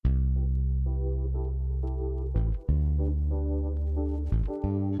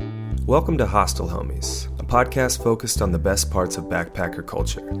Welcome to Hostel Homies, a podcast focused on the best parts of backpacker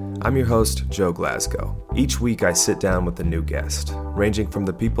culture. I'm your host, Joe Glasgow. Each week I sit down with a new guest, ranging from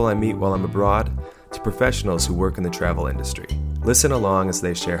the people I meet while I'm abroad to professionals who work in the travel industry. Listen along as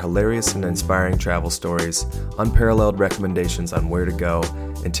they share hilarious and inspiring travel stories, unparalleled recommendations on where to go,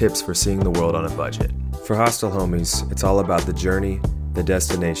 and tips for seeing the world on a budget. For Hostel Homies, it's all about the journey, the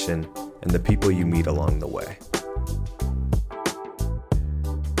destination, and the people you meet along the way.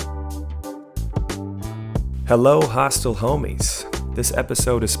 Hello, Hostel Homies. This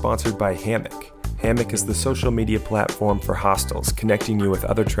episode is sponsored by Hammock. Hammock is the social media platform for hostels, connecting you with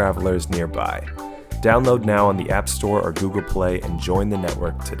other travelers nearby. Download now on the App Store or Google Play and join the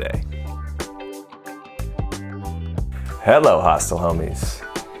network today. Hello, Hostel Homies.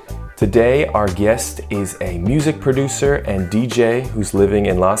 Today, our guest is a music producer and DJ who's living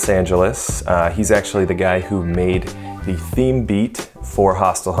in Los Angeles. He's actually the guy who made the theme beat for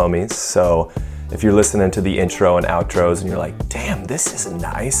Hostel Homies. So if you're listening to the intro and outros and you're like, damn, this is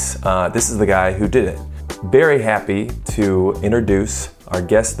nice, this is the guy who did it. Very happy to introduce our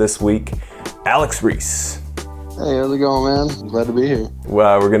guest this week, Alex Reese. Hey, how's it going, man? Glad to be here.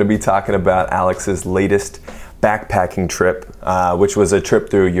 Well, we're going to be talking about Alex's latest backpacking trip, which was a trip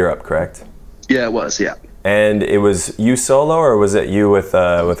through Europe, correct? Yeah, it was, yeah. And it was you solo, or was it you with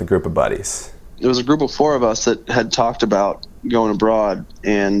a group of buddies? It was a group of four of us that had talked about going abroad,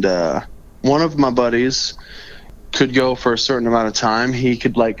 and one of my buddies could go for a certain amount of time. He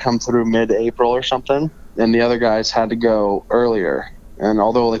could come through mid-April or something, and the other guys had to go earlier. And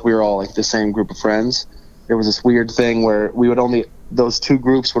although we were all the same group of friends, there was this weird thing where those two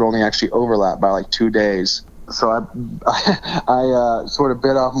groups would only actually overlap by 2 days. So I sort of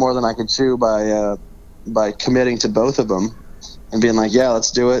bit off more than I could chew by committing to both of them and being yeah,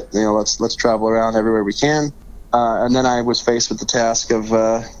 let's do it. Let's travel around everywhere we can. And then I was faced with the task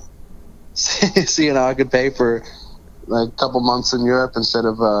of seeing how I could pay for a couple months in Europe instead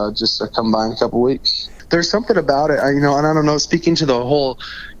of just a combined couple weeks. There's something about it, and I don't know, speaking to the whole,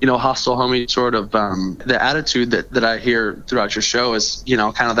 hostel homie sort of, the attitude that I hear throughout your show is,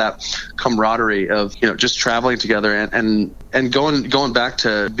 kind of that camaraderie of, just traveling together and going back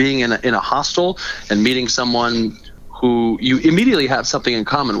to being in a hostel and meeting someone who you immediately have something in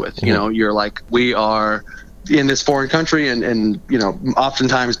common with. Mm-hmm. You're we are in this foreign country and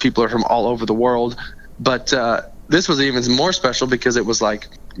oftentimes people are from all over the world, but this was even more special because it was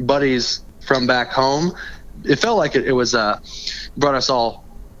buddies from back home. It felt like it was brought us all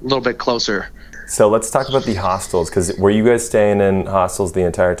a little bit closer. So let's talk about the hostels, because were you guys staying in hostels the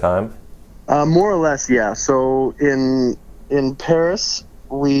entire time? More or less, yeah. So in Paris,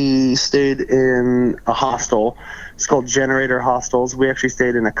 we stayed in a hostel. It's called Generator Hostels. We actually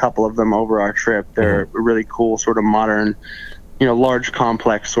stayed in a couple of them over our trip. They're really cool, sort of modern, large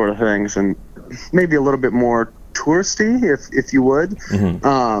complex sort of things, and maybe a little bit more touristy, if you would.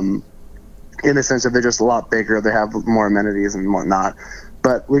 Mm-hmm. In the sense that they're just a lot bigger, they have more amenities and whatnot.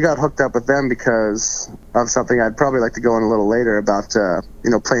 But we got hooked up with them because of something I'd probably like to go in a little later about,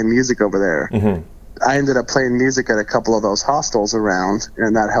 playing music over there. Mm-hmm. I ended up playing music at a couple of those hostels around,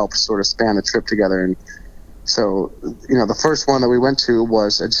 and that helped sort of span the trip together. And so, the first one that we went to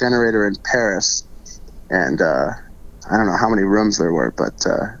was a Generator in Paris, and I don't know how many rooms there were, but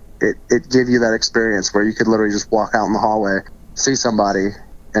it gave you that experience where you could literally just walk out in the hallway, see somebody,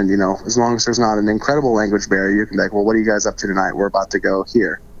 and, as long as there's not an incredible language barrier, you can be well, what are you guys up to tonight? We're about to go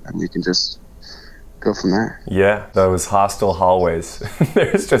here. And you can just go from there. Yeah, those hostel hallways.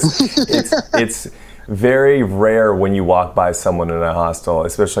 There's just, it's very rare when you walk by someone in a hostel,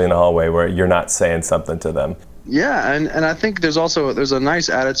 especially in a hallway, where you're not saying something to them. Yeah, and I think there's a nice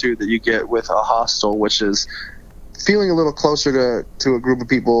attitude that you get with a hostel, which is feeling a little closer to a group of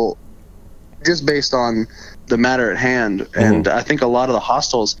people just based on the matter at hand. And I think a lot of the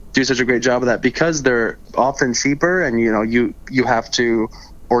hostels do such a great job of that because they're often cheaper, and you have to,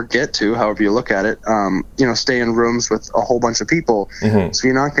 or get to, however you look at it, stay in rooms with a whole bunch of people. Mm-hmm. So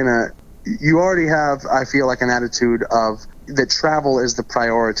you're not gonna, you already have, I feel an attitude of that travel is the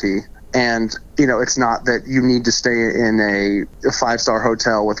priority, and it's not that you need to stay in a 5-star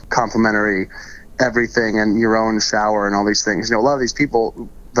hotel with complimentary everything and your own shower and all these things. A lot of these people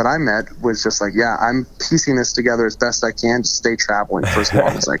that I met was just yeah, I'm piecing this together as best I can to stay traveling for as long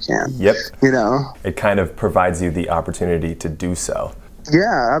as I can. Yep. It kind of provides you the opportunity to do so.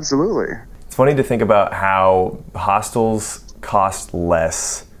 Yeah, absolutely. It's funny to think about how hostels cost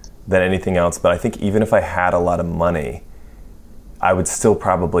less than anything else, but I think even if I had a lot of money, I would still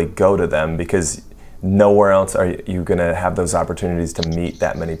probably go to them because nowhere else are you going to have those opportunities to meet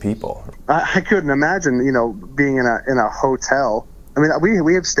that many people. I couldn't imagine, being in a hotel I mean,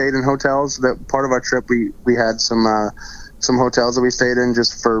 we have stayed in hotels. That part of our trip, we had some hotels that we stayed in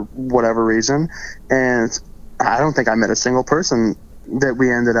just for whatever reason, and I don't think I met a single person that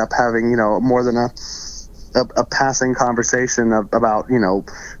we ended up having, more than a passing conversation about,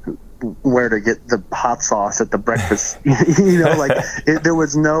 where to get the hot sauce at the breakfast. There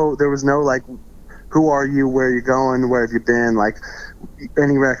was no like, who are you, where are you going, where have you been, like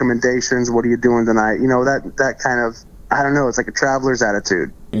any recommendations, what are you doing tonight, that kind of, I don't know, it's like a traveler's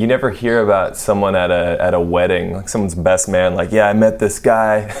attitude. You never hear about someone at a wedding, like someone's best man, like, yeah, I met this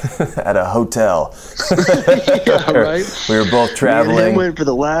guy at a hotel. Yeah, right. We were both traveling. Me and him went for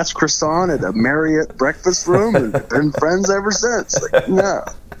the last croissant at a Marriott breakfast room and been friends ever since. Like, no.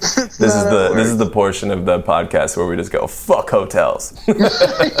 This is the portion of the podcast where we just go, fuck hotels.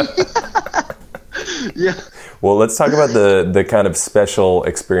 Yeah. Well, let's talk about the kind of special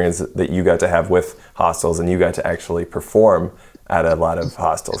experience that you got to have with hostels, and you got to actually perform at a lot of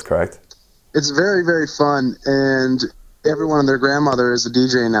hostels, correct? It's very, very fun, and everyone and their grandmother is a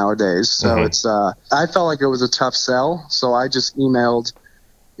DJ nowadays, so it's I felt like it was a tough sell, so I just emailed,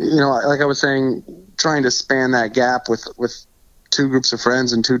 like I was saying, trying to span that gap with two groups of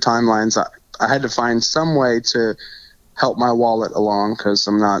friends and two timelines. I had to find some way to help my wallet along, because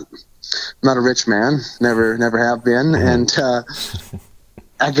I'm not a rich man, never have been, and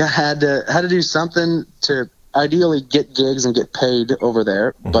I had to do something to ideally get gigs and get paid over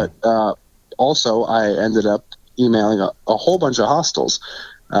there. But also I ended up emailing a whole bunch of hostels,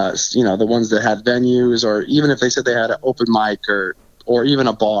 the ones that had venues, or even if they said they had an open mic or even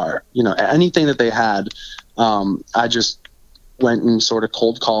a bar, anything that they had. I just went and sort of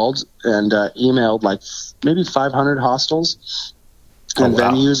cold called and emailed like maybe 500 hostels and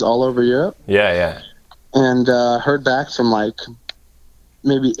venues all over Europe. Yeah. And heard back from like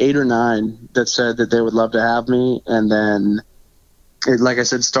maybe 8 or 9 that said that they would love to have me. And then it, like I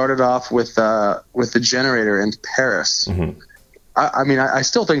said, started off with the Generator in Paris. I mean, I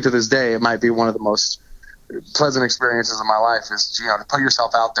still think to this day it might be one of the most pleasant experiences of my life, is to put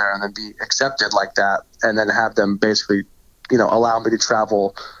yourself out there and then be accepted like that, and then have them basically allow me to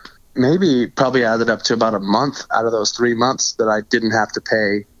travel. Probably added up to about a month out of those 3 months that I didn't have to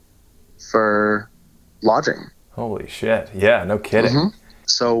pay for lodging. Holy shit. Yeah, no kidding.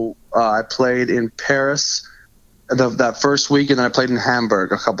 So I played in Paris that first week, and then I played in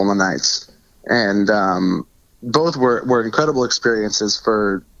Hamburg a couple of nights. And both were incredible experiences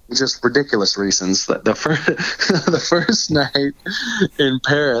for just ridiculous reasons. The first night in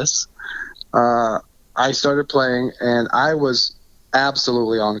Paris, I started playing, and I was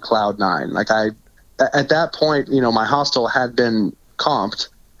absolutely on cloud 9. Like at that point, my hostel had been comped,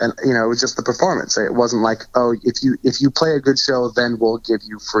 and it was just the performance. It wasn't like, oh, if you play a good show, then we'll give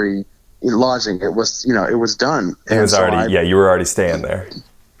you free lodging. It was, it was done. It was already, you were already staying there.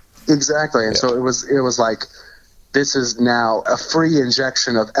 Exactly. And so it was like, this is now a free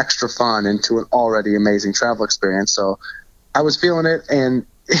injection of extra fun into an already amazing travel experience. So I was feeling it, and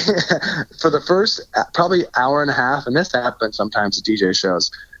for the first probably hour and a half, and this happens sometimes at DJ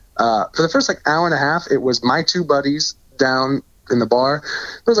shows, for the first hour and a half, it was my two buddies down in the bar.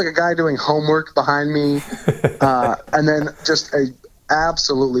 There was a guy doing homework behind me, and then just a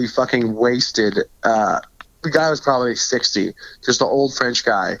absolutely fucking wasted, the guy was probably 60, just an old French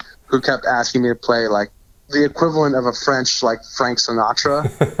guy who kept asking me to play the equivalent of a French Frank Sinatra.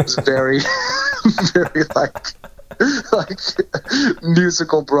 It was very very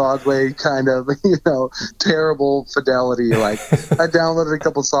musical Broadway kind of, terrible fidelity. I downloaded a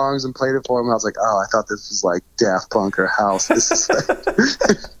couple songs and played it for him, and I was like, oh, I thought this was Daft Punk or House. This is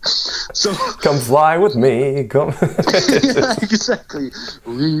so come fly with me, come. Yeah, exactly.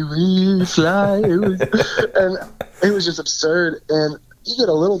 We fly, and it was just absurd. And you get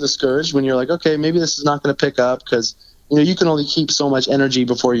a little discouraged when you're like, okay, maybe this is not going to pick up, because you can only keep so much energy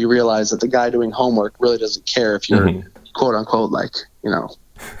before you realize that the guy doing homework really doesn't care if you're quote unquote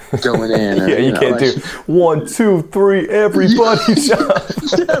going in. Yeah, you can't do 1, 2, 3, everybody jump.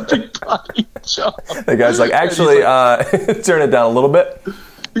 Everybody jump. The guy's like, actually, turn it down a little bit.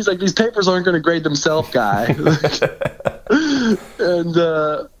 He's like, these papers aren't going to grade themselves, guy. And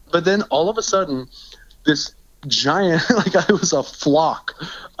but then all of a sudden, this giant, I was a flock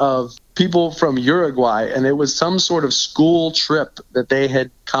of people from Uruguay, and it was some sort of school trip that they had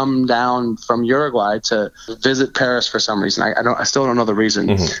come down from Uruguay to visit Paris for some reason. I still don't know the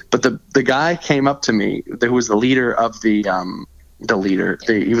reason, but the guy came up to me, who was the leader of he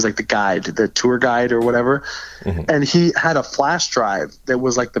was the guide, the tour guide or whatever, and he had a flash drive that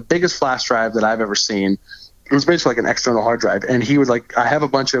was the biggest flash drive that I've ever seen, it was basically like an external hard drive. And he was like, I have a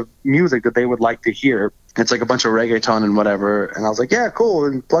bunch of music that they would like to hear. It's like a bunch of reggaeton and whatever. And I was like, yeah, cool.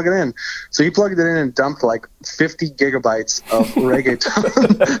 And plug it in. So he plugged it in and dumped like 50 gigabytes of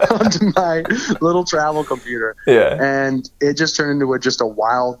reggaeton onto my little travel computer. Yeah. And it just turned into just a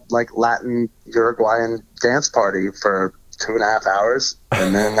wild, like Latin Uruguayan dance party for 2.5 hours.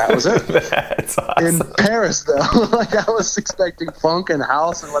 And then that was it. That's awesome. In Paris, though. Like I was expecting funk and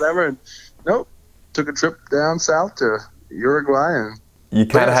house and whatever. And nope. Took a trip down south to Uruguay, and you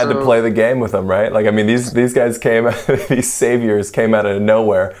kind of had to play the game with them, right? Like, I mean, these guys these saviors came out of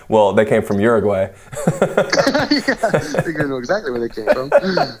nowhere. Well, they came from Uruguay. Yeah, they didn't know exactly where they came from.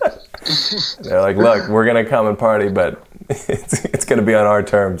 They're like, look, we're gonna come and party, but it's gonna be on our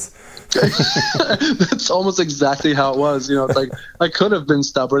terms. That's almost exactly how it was. You know, it's like I could have been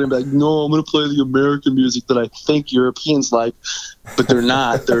stubborn and be like, no, I'm going to play the American music that I think Europeans like, but they're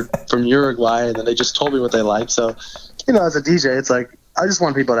not. They're from Uruguay, and then they just told me what they like. So, you know, as a DJ, it's like I just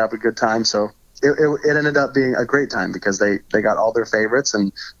want people to have a good time. So it ended up being a great time because they got all their favorites,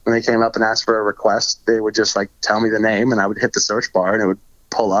 and when they came up and asked for a request, they would just like tell me the name, and I would hit the search bar, and it would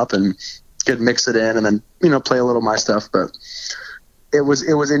pull up, and could mix it in, and then, you know, play a little of my stuff, but. It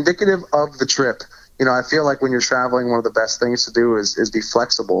was indicative of the trip. You know, I feel like when you're traveling, one of the best things to do is be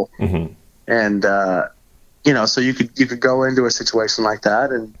flexible. Mm-hmm. And, you know, so you could go into a situation like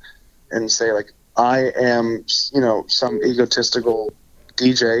that and say, like, I am, you know, some egotistical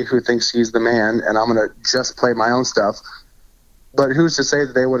DJ who thinks he's the man, and I'm going to just play my own stuff. But who's to say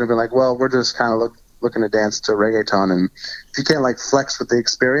that they would have been like, well, we're just kind of looking to dance to reggaeton. And if you can't, like, flex with the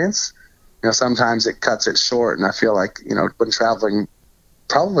experience, you know, sometimes it cuts it short. And I feel like, you know, when traveling,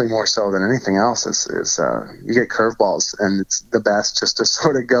 probably more so than anything else is you get curveballs, and it's the best just to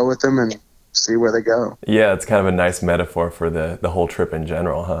sort of go with them and see where they go. Yeah, it's kind of a nice metaphor for the whole trip in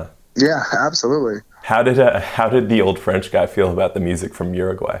general, huh? Yeah, absolutely. How did the old French guy feel about the music from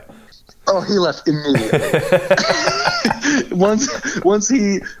Uruguay? Oh, he left immediately. once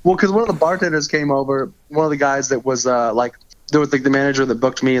he, well, because one of the bartenders came over, one of the guys that was like, there was like the manager that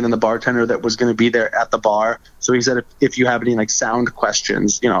booked me, and then the bartender that was going to be there at the bar. So he said, if you have any like sound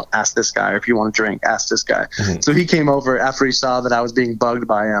questions, you know, ask this guy. Or if you want to drink, ask this guy. Mm-hmm. So he came over after he saw that I was being bugged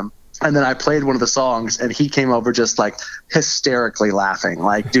by him. And then I played one of the songs, and he came over just like hysterically laughing.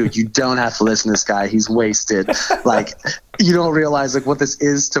 Like, dude, you don't have to listen to this guy. He's wasted. Like, you don't realize like what this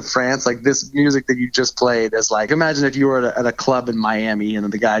is to France. Like, this music that you just played is like, imagine if you were at a club in Miami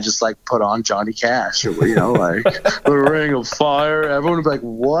and the guy just like put on Johnny Cash, or, you know, like The Ring of Fire. Everyone would be like,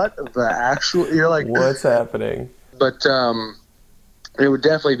 what the actual? You're like, what's happening? But it would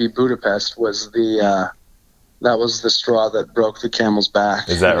definitely be Budapest was the. That was the straw that broke the camel's back.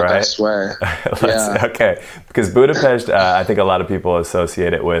 Is that in the right? Best way. Yeah. Okay. Because Budapest, I think a lot of people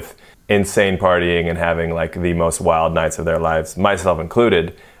associate it with insane partying and having like the most wild nights of their lives, myself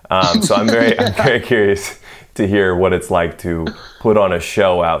included. So I'm very curious to hear what it's like to put on a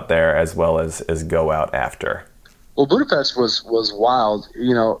show out there as well as go out after. Well, Budapest was wild.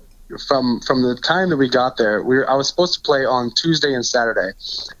 You know, from the time that we got there, I was supposed to play on Tuesday and Saturday,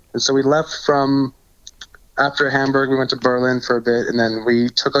 and so we left from. After Hamburg, we went to Berlin for a bit, and then we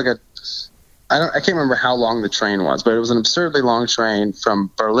took like I can't remember how long the train was, but it was an absurdly long train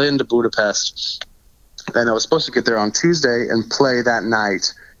from Berlin to Budapest. And I was supposed to get there on Tuesday and play that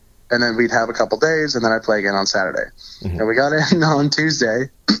night, and then we'd have a couple days, and then I'd play again on Saturday. Mm-hmm. And we got in on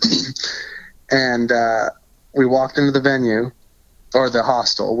Tuesday, and we walked into the venue, or the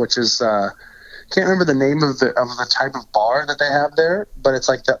hostel, which is can't remember the name of the type of bar that they have there, but it's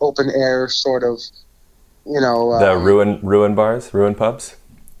like the open air sort of. You know, the ruin bars, ruin pubs.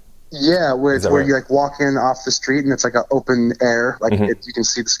 Yeah, where right? You like walk in off the street and it's like an open air, like mm-hmm. You can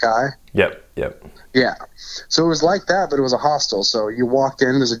see the sky. Yep. Yeah, so it was like that, but it was a hostel. So you walk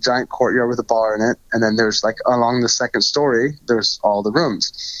in, there's a giant courtyard with a bar in it, and then there's like along the second story, there's all the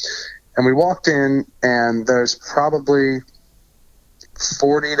rooms. And we walked in, and there's probably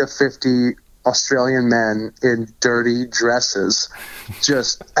 40 to 50 Australian men in dirty dresses,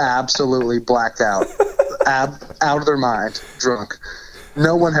 just absolutely blacked out. Out of their mind, drunk.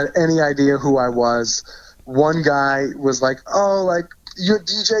 No one had any idea who I was. One guy was like, oh, like, you're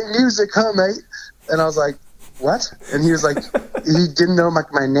DJ Music, huh, mate? And I was like, what? And he was like, he didn't know my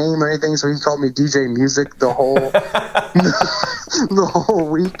name or anything, so he called me DJ Music the whole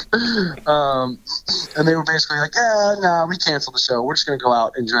week. And they were basically like, yeah, no, we canceled the show. We're just going to go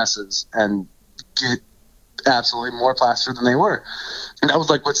out in dresses and get absolutely more plastered than they were. And that was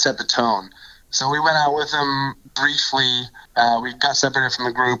like what set the tone. So we went out with them briefly. We got separated from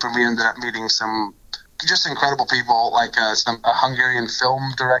the group, and we ended up meeting some just incredible people, like a Hungarian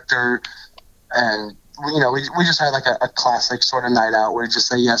film director and we just had like a classic sort of night out where you just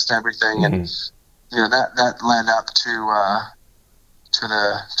say yes to everything, and that led up to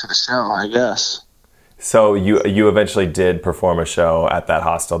the show, I guess. So you eventually did perform a show at that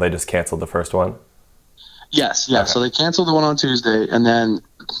hostel. They just canceled the first one? Yes, yeah. Okay. So they canceled the one on Tuesday, and then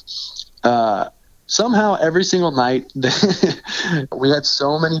somehow every single night we had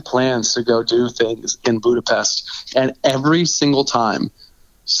so many plans to go do things in Budapest, and every single time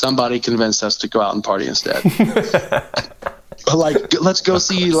somebody convinced us to go out and party instead. Like, let's go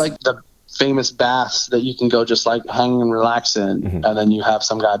see like the famous baths that you can go just like hang and relax in, and then you have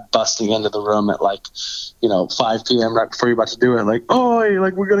some guy busting into the room at like 5 p.m. right before you're about to do it, like, oh,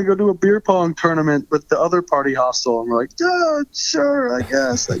 like we're gonna go do a beer pong tournament with the other party hostel, and we're like, yeah, sure, I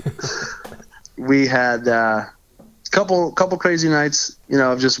guess. Like, we had couple crazy nights,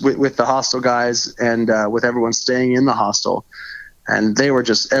 just with the hostel guys and with everyone staying in the hostel, and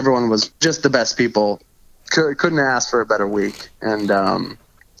everyone was just the best people. Couldn't ask for a better week. And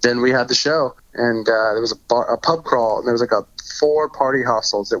then we had the show, and there was a pub crawl, and there was like 4 party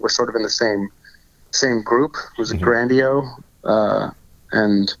hostels that were sort of in the same group. It was a Grandio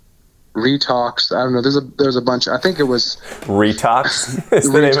and Retox. I don't know. There's a bunch. I think it was Retox.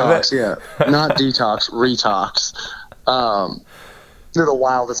 Is the name of it? Yeah, not Detox. Retox. They're the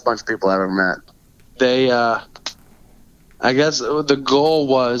wildest bunch of people I've ever met. They, I guess the goal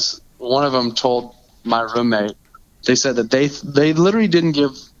was, one of them told my roommate. They said that they literally didn't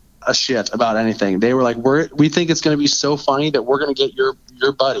give a shit about anything. They were like, we think it's going to be so funny that we're going to get your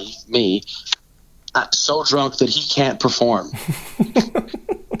buddy, me, so drunk that he can't perform.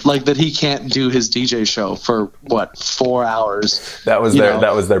 Like, that he can't do his DJ show for 4 hours. That was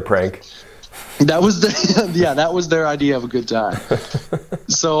their prank. That was their idea of a good time.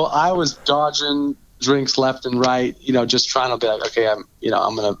 So I was dodging drinks left and right, just trying to be like, okay, I'm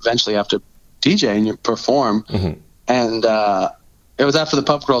going to eventually have to DJ and you perform. And it was after the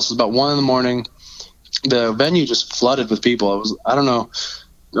pub crawl, so it was about 1 a.m. The venue just flooded with people. It was, I don't know,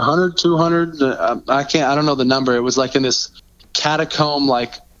 100, 200. I don't know the number. It was like in this catacomb,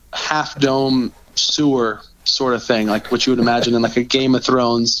 like half dome sewer sort of thing, like what you would imagine in like a Game of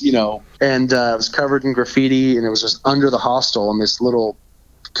Thrones, and it was covered in graffiti, and it was just under the hostel in this little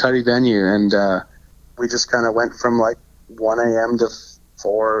cuddy venue. And we just kind of went from like 1 a.m. to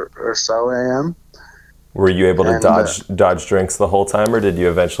 4 or so a.m. Were you able to dodge drinks the whole time, or did you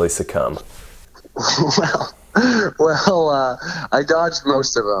eventually succumb? Well, I dodged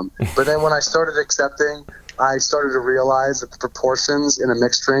most of them. But then when I started accepting, I started to realize that the proportions in a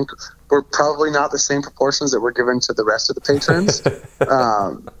mixed drink were probably not the same proportions that were given to the rest of the patrons.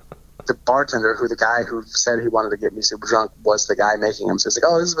 The bartender, the guy who said he wanted to get me super drunk, was the guy making them. So he's like,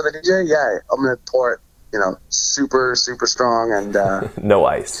 oh, this is for the DJ? Yeah, I'm going to pour it, super, super strong, and no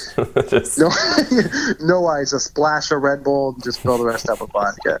ice. No ice, a splash of Red Bull, just fill the rest up with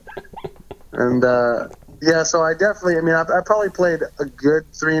vodka. And so I definitely, I probably played a good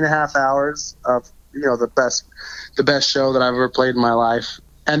 3.5 hours of the best show that I've ever played in my life.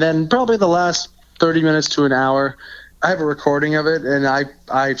 And then probably the last 30 minutes to an hour, I have a recording of it, and I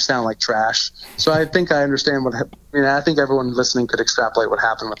sound like trash. So I think I understand I think everyone listening could extrapolate what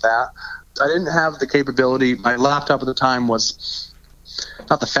happened with that. I didn't have the capability. My laptop at the time was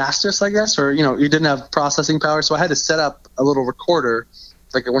not the fastest, I guess, or, it didn't have processing power. So I had to set up a little recorder,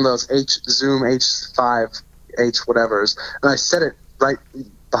 like one of those Zoom H5, H whatevers. And I set it right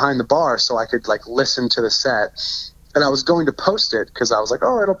behind the bar so I could like listen to the set. And I was going to post it because I was like,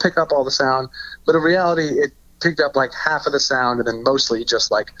 oh, it'll pick up all the sound. But in reality, it picked up like half of the sound, and then mostly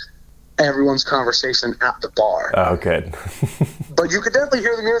just like everyone's conversation at the bar. Oh, good. But you could definitely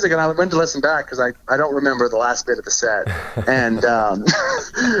hear the music, and I went to listen back because I don't remember the last bit of the set. And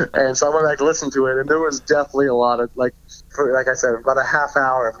and so I went back to listen to it, and there was definitely a lot of, like I said, about a half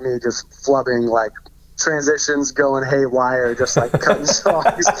hour of me just flubbing, like transitions going haywire, just like cutting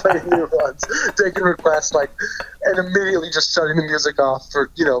songs, playing new ones, taking requests, and immediately just shutting the music off for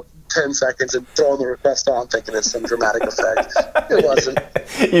 10 seconds and throwing the request on, thinking it's some dramatic effect. It wasn't.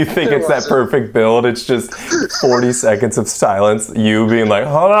 You think it's that perfect build? It's just 40 seconds of silence, you being like,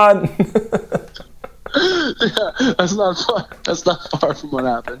 hold on. Yeah, that's not far from what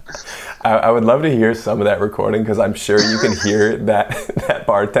happened. I would love to hear some of that recording, because I'm sure you can hear that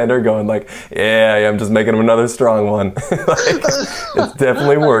bartender going like, yeah, I'm just making him another strong one. It's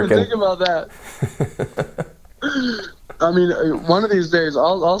definitely working. Think about that. One of these days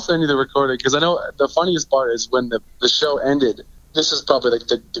I'll send you the recording, because I know the funniest part is when the show ended. This is probably like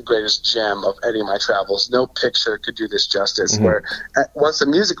the greatest gem of any of my travels. No picture could do this justice. Mm-hmm. Where once the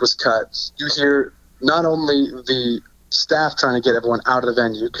music was cut, you hear not only the staff trying to get everyone out of the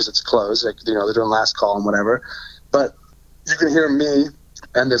venue because it's closed. Like, you know, they're doing last call and whatever. But you can hear me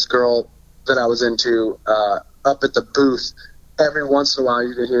and this girl that I was into up at the booth. Every once in a while,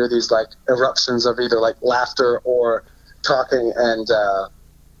 you can hear these like eruptions of either like laughter or talking. And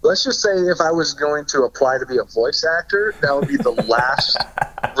let's just say if I was going to apply to be a voice actor, that would be the last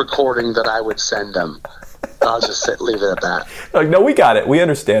recording that I would send them. I'll just leave it at that. Like, no, we got it. We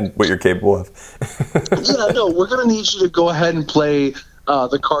understand what you're capable of. Yeah, no, we're going to need you to go ahead and play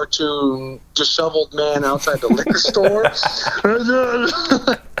the cartoon disheveled man outside the liquor store.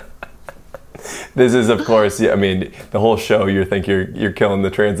 This is, of course, I mean, the whole show, you think you're killing the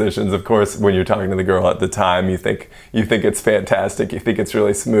transitions. Of course, when you're talking to the girl at the time, you think it's fantastic. You think it's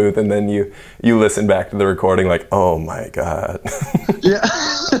really smooth. And then you listen back to the recording like, oh, my God. Yeah,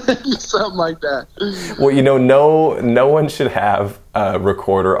 something like that. Well, you know, no one should have a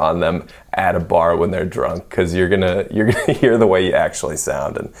recorder on them at a bar when they're drunk, because you're gonna hear the way you actually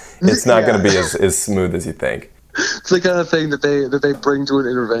sound, and it's not gonna be as smooth as you think. It's the kind of thing that they bring to an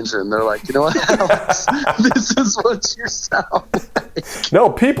intervention. They're like, you know what, Alex, this is what you sound like. No,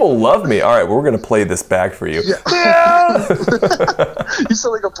 people love me. All right, we're gonna play this back for you. Yeah. You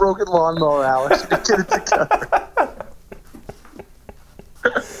sound like a broken lawnmower, Alex. Get it together.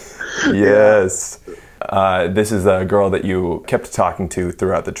 Yes. This is a girl that you kept talking to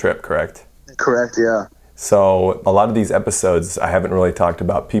throughout the trip, correct? Correct, yeah. So a lot of these episodes, I haven't really talked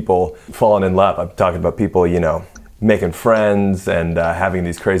about people falling in love. I'm talking about people, you know, making friends and having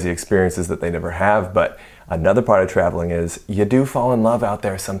these crazy experiences that they never have. But another part of traveling is you do fall in love out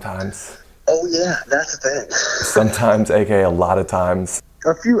there sometimes. Oh, yeah, that's the thing. Sometimes, aka a lot of times.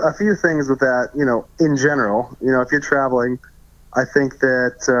 A few things with that, you know, in general. You know, if you're traveling, I think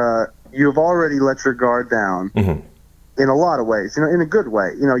that you've already let your guard down. Mm-hmm. In a lot of ways, you know, in a good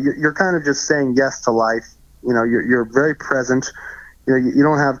way. You know, you're kind of just saying yes to life. You know, you're very present. You know, you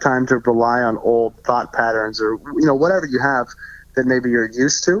don't have time to rely on old thought patterns or, you know, whatever you have that maybe you're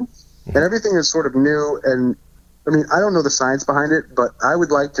used to. And everything is sort of new. And, I mean, I don't know the science behind it, but I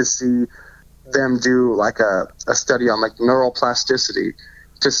would like to see them do like a study on like neural plasticity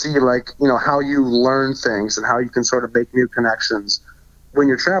to see like, you know, how you learn things and how you can sort of make new connections when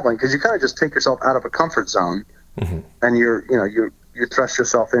you're traveling. Because you kind of just take yourself out of a comfort zone. Mm-hmm. And you thrust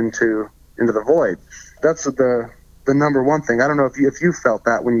yourself into the void. That's the number one thing. I don't know if you felt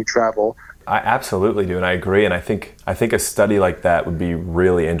that when you travel. I absolutely do, and I agree. And I think a study like that would be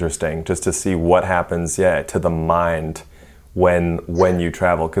really interesting, just to see what happens, to the mind when you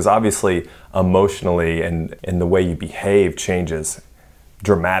travel, because obviously emotionally and the way you behave changes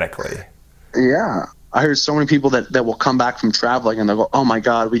dramatically. Yeah. I heard so many people that will come back from traveling and they'll go, oh my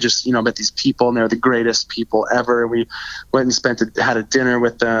God, we just, you know, met these people and they're the greatest people ever. And we went and had a dinner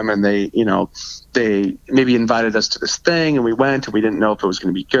with them and they, you know, they maybe invited us to this thing and we went and we didn't know if it was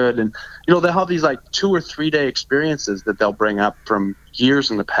going to be good. And, you know, they'll have these like 2 or 3 day experiences that they'll bring up from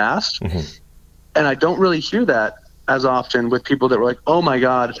years in the past. Mm-hmm. And I don't really hear that as often with people that were like, oh my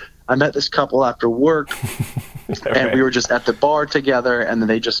God, I met this couple after work. And we were just at the bar together, and then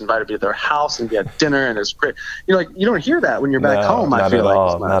they just invited me to their house, and we had dinner, and it was great. You know, like you don't hear that when you're back home. I feel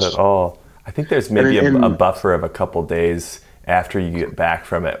like not at all. I think there's maybe a buffer of a couple days after you get back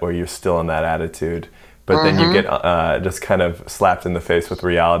from it, where you're still in that attitude, but then you get just kind of slapped in the face with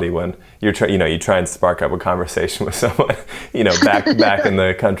reality when you try and spark up a conversation with someone, you know, back in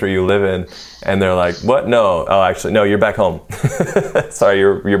the country you live in, and they're like, "What? No, oh, actually, no, you're back home. Sorry,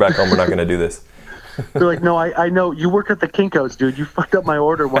 you're back home. We're not going to do this." They're like, no, I know. You work at the Kinko's, dude. You fucked up my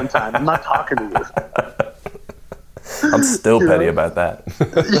order one time. I'm not talking to you. I'm still petty about that.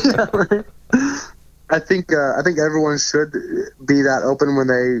 Yeah, right. I think everyone should be that open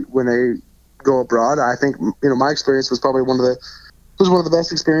when they go abroad. I think, you know, my experience was probably one of the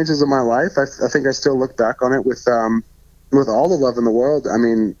best experiences of my life. I think I still look back on it with all the love in the world. I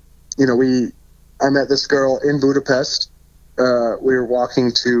mean, you know, I met this girl in Budapest. We were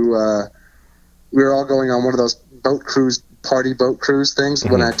walking to. We were all going on one of those party boat cruise things.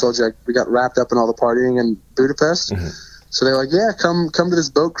 Mm-hmm. When I told you we got wrapped up in all the partying in Budapest. Mm-hmm. So they're like, yeah, come to this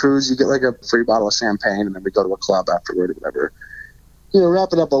boat cruise. You get like a free bottle of champagne, and then we go to a club afterward or whatever. You know,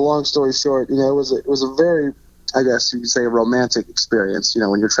 wrapping up a long story short, you know, it was a very, I guess you could say, a romantic experience. You know,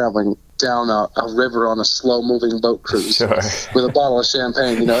 when you're traveling down a river on a slow moving boat cruise with a bottle of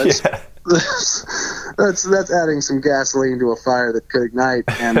champagne. You know, it's. Yeah. That's adding some gasoline to a fire that could ignite,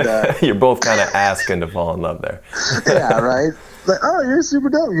 and you're both kind of asking to fall in love there. Yeah, right. Like, oh, you're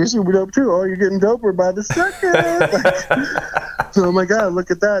super dope. You're super dope too. Oh, you're getting doper by the second. Like, oh my God, look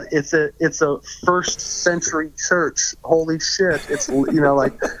at that! It's a first century church. Holy shit! It's, you know,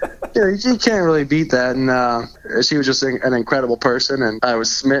 like You can't really beat that. And she was just an incredible person, and I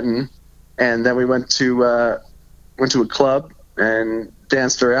was smitten. And then we went to a club and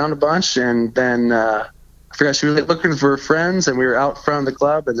danced around a bunch, and then I forgot she was looking for her friends, and we were out front of the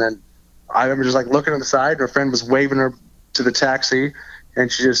club, and then I remember just looking to the side, and her friend was waving her to the taxi,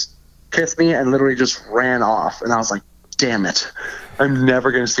 and she just kissed me and literally just ran off. And I was like, damn it, I'm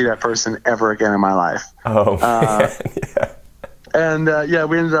never going to see that person ever again in my life. Oh, man. Yeah. And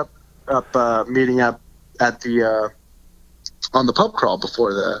we ended up meeting up at the on the pub crawl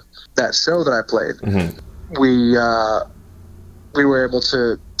before that show that I played. Mm-hmm. We were able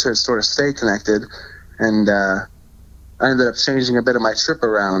to sort of stay connected, and I ended up changing a bit of my trip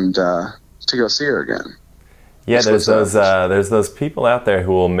around to go see her again. Yeah, there's those people out there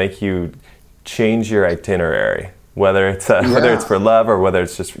who will make you change your itinerary, whether it's for love or whether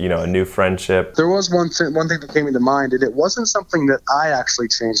it's just a new friendship. There was one thing that came into mind, and it wasn't something that I actually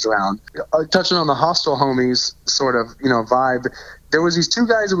changed around. Touching on the hostel homies sort of vibe, there was these two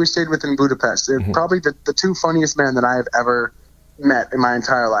guys that we stayed with in Budapest. They're probably the two funniest men that I have ever met in my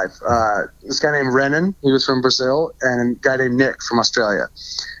entire life. This guy named Renan, he was from Brazil, and a guy named Nick from Australia.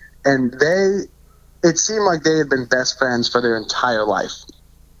 And it seemed like they had been best friends for their entire life.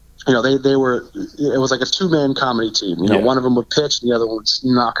 They were, it was like a two-man comedy team. One of them would pitch and the other one would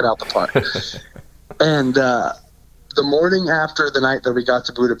knock it out the park. And the morning after the night that we got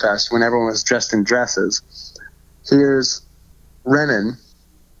to Budapest, when everyone was dressed in dresses, here's Renan,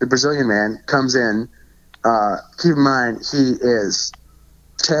 the Brazilian man, comes in. Keep in mind, he is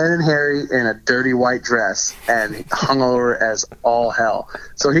tan and hairy in a dirty white dress and hungover as all hell.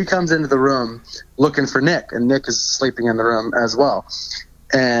 So he comes into the room looking for Nick, and Nick is sleeping in the room as well.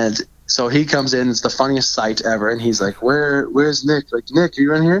 And so he comes in. It's the funniest sight ever. And he's like, where's Nick? Like, Nick, are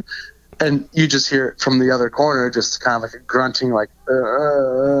you in here? And you just hear it from the other corner, just kind of like a grunting, like,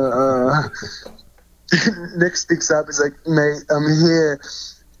 Nick speaks up. He's like, mate, I'm here.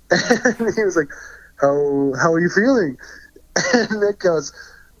 And he was like, how are you feeling? And Nick goes,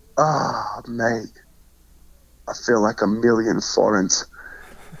 mate, I feel like 1,000,000 forints.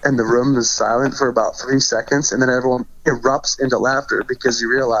 And the room is silent for about 3 seconds, and then everyone erupts into laughter because you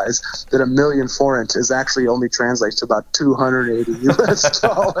realize that 1,000,000 forint is actually only translates to about $280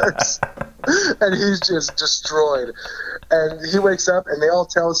 US. And he's just destroyed. And he wakes up, and they all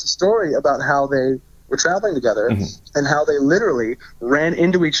tell us a story about how they were traveling together and how they literally ran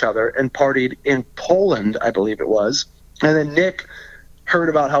into each other and partied in Poland, I believe it was. And then Nick heard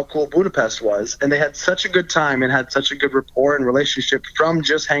about how cool Budapest was, and they had such a good time and had such a good rapport and relationship from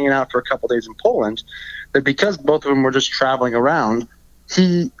just hanging out for a couple days in Poland that because both of them were just traveling around,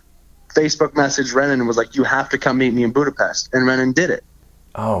 he Facebook messaged Renan and was like, you have to come meet me in Budapest. And Renan did it.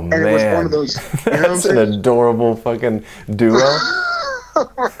 Oh, man. And it was one of those... That's an adorable fucking duo.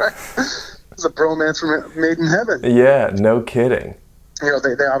 Right. It was a bromance made in heaven. Yeah, no kidding.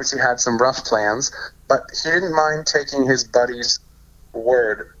 They obviously had some rough plans, but he didn't mind taking his buddy's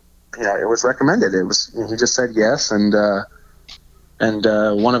word. It was recommended. He just said yes, and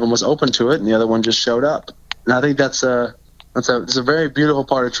one of them was open to it, and the other one just showed up. And I think it's a very beautiful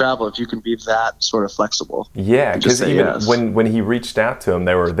part of travel if you can be that sort of flexible. Yeah, because even yes. when he reached out to him,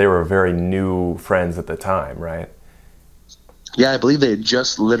 they were very new friends at the time, right? Yeah, I believe they had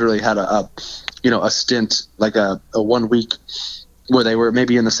just literally had a stint, like a 1 week where they were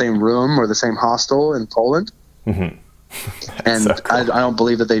maybe in the same room or the same hostel in Poland. Mm-hmm. And so cool. I don't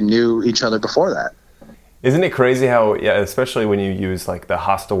believe that they knew each other before that. Isn't it crazy how, especially when you use like the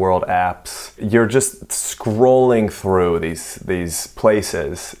Hostelworld apps, you're just scrolling through these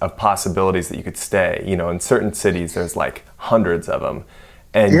places of possibilities that you could stay. In certain cities, there's like hundreds of them.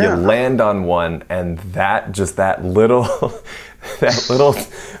 And you land on one, and that little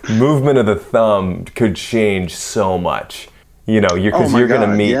movement of the thumb could change so much. You're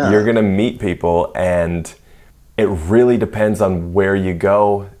gonna meet people, and it really depends on where you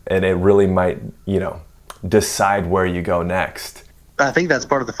go, and it really might, decide where you go next. I think that's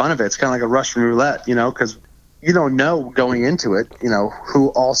part of the fun of it. It's kind of like a Russian roulette, because you don't know going into it, who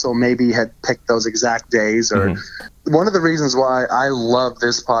also maybe had picked those exact days. Or one of the reasons why I love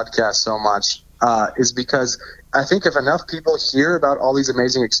this podcast so much is because I think if enough people hear about all these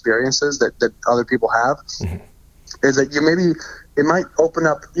amazing experiences that other people have, is that it might open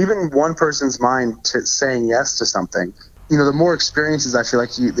up even one person's mind to saying yes to something. The more experiences I feel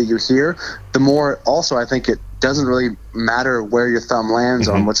like that you hear, the more also I think it doesn't really matter where your thumb lands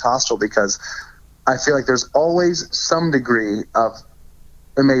on which hostel, because I feel like there's always some degree of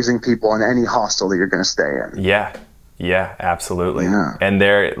amazing people in any hostel that you're going to stay in. Yeah, absolutely. Yeah. And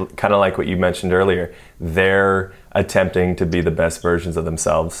they're kind of like what you mentioned earlier. They're attempting to be the best versions of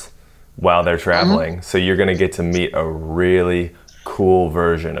themselves. while they're traveling. So you're going to get to meet a really cool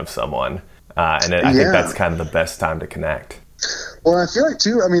version of someone. And I think that's kind of the best time to connect. Well, I feel like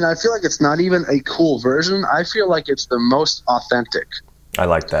too, I feel like it's not even a cool version. I feel like it's the most authentic. I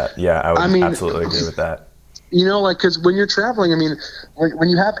like that. Yeah, I would absolutely agree with that. You know, like, because when you're traveling, when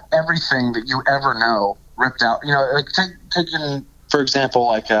you have everything that you ever know ripped out, like taking, for example,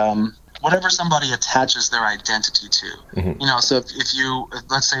 like whatever somebody attaches their identity to. Mm-hmm. So if you,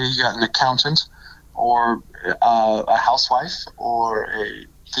 let's say you got an accountant or a housewife or a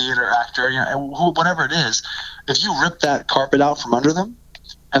theater actor, whatever it is, if you rip that carpet out from under them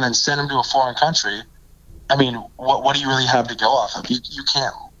and then send them to a foreign country, what do you really have to go off of? You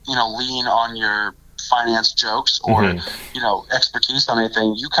can't, lean on your finance jokes or, expertise on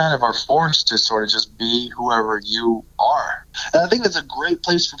anything. You kind of are forced to sort of just be whoever you are. And I think that's a great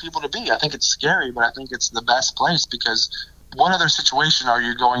place for people to be. I think it's scary, but I think it's the best place, because what other situation are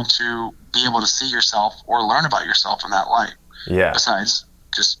you going to be able to see yourself or learn about yourself in that light? Yeah. Besides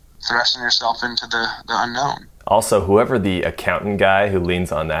just thrusting yourself into the unknown. Also, whoever the accountant guy who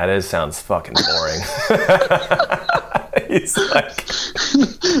leans on that is sounds fucking boring. He's like...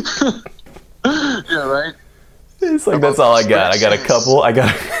 Yeah, right. It's like, that's all I got. I got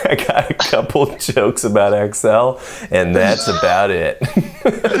a couple jokes about Excel, and that's about it.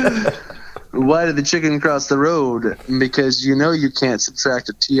 Why did the chicken cross the road? Because you can't subtract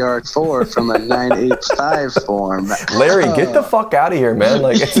a TR4 from a 985 form. Larry, get the fuck out of here, man!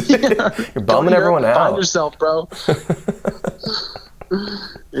 Like, you're bumming everyone out. Find yourself, bro.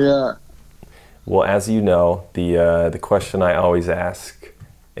 Yeah. Well, as you know, the question I always ask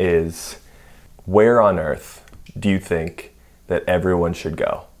is, where on earth do you think that everyone should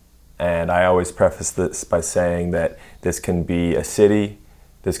go? And I always preface this by saying that this can be a city,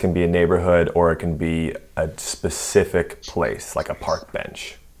 this can be a neighborhood, or it can be a specific place, like a park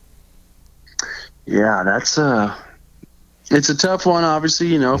bench. Yeah, it's a tough one,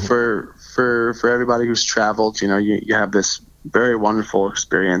 obviously, for everybody who's traveled. You have this very wonderful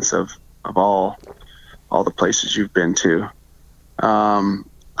experience of all the places you've been to.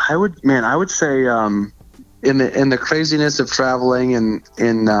 I would say in the craziness of traveling and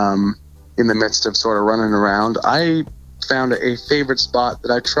in the midst of sort of running around, I found a favorite spot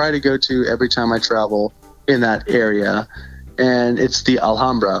that I try to go to every time I travel in that area, and it's the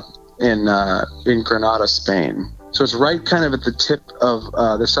Alhambra in Granada, Spain. So it's right kind of at the tip of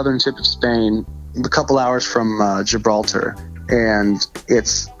the southern tip of Spain, a couple hours from Gibraltar, and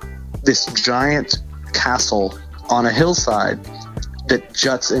it's this giant castle on a hillside that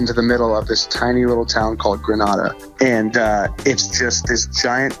juts into the middle of this tiny little town called Granada. And it's just this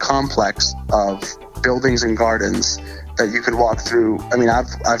giant complex of buildings and gardens that you could walk through.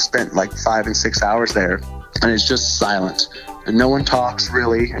 I've spent like 5 and 6 hours there, and it's just silent. And no one talks,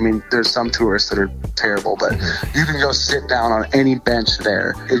 really. There's some tourists that are terrible, but you can go sit down on any bench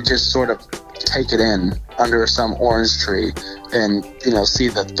there and just sort of take it in under some orange tree and, see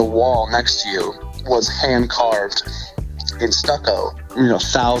that the wall next to you was hand-carved in stucco,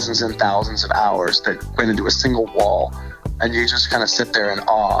 thousands and thousands of hours that went into a single wall. And you just kind of sit there in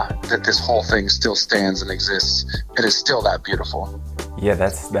awe that this whole thing still stands and exists. It is still that beautiful. Yeah,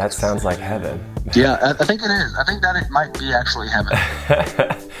 that sounds like heaven. Yeah, I think it is. I think that it might be actually heaven.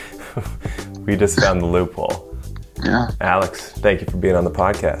 We just found the loophole. Yeah. Alex, thank you for being on the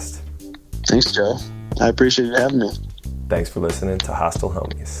podcast. Thanks, Joe. I appreciate you having me. Thanks for listening to Hostile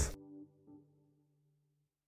Homies.